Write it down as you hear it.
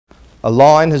A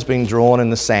line has been drawn in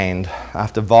the sand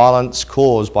after violence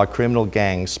caused by criminal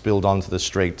gangs spilled onto the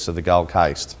streets of the Gold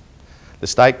Coast. The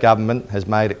state government has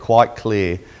made it quite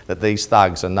clear that these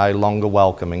thugs are no longer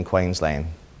welcome in Queensland.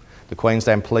 The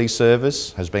Queensland Police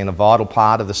Service has been a vital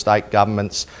part of the state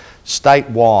government's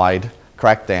statewide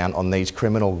crackdown on these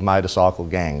criminal motorcycle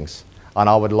gangs. And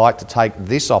I would like to take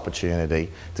this opportunity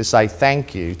to say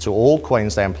thank you to all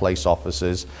Queensland police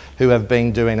officers who have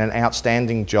been doing an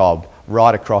outstanding job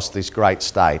right across this great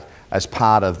state as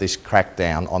part of this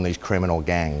crackdown on these criminal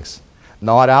gangs.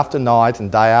 Night after night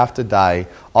and day after day,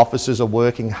 officers are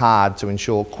working hard to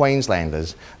ensure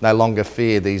Queenslanders no longer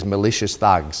fear these malicious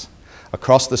thugs.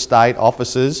 Across the state,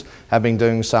 officers have been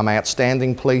doing some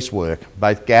outstanding police work,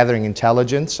 both gathering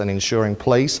intelligence and ensuring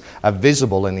police are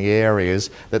visible in the areas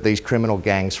that these criminal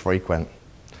gangs frequent.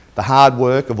 The hard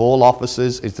work of all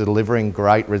officers is delivering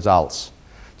great results.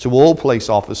 To all police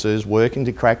officers working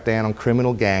to crack down on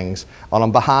criminal gangs, and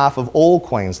on behalf of all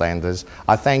Queenslanders,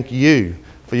 I thank you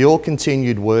for your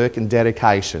continued work and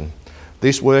dedication.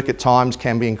 This work at times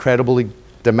can be incredibly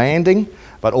demanding,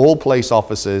 but all police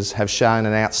officers have shown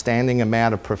an outstanding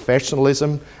amount of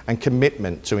professionalism and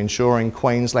commitment to ensuring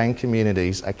Queensland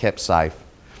communities are kept safe.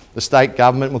 The state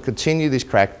government will continue this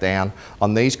crackdown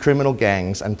on these criminal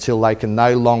gangs until they can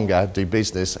no longer do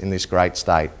business in this great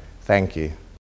state. Thank you.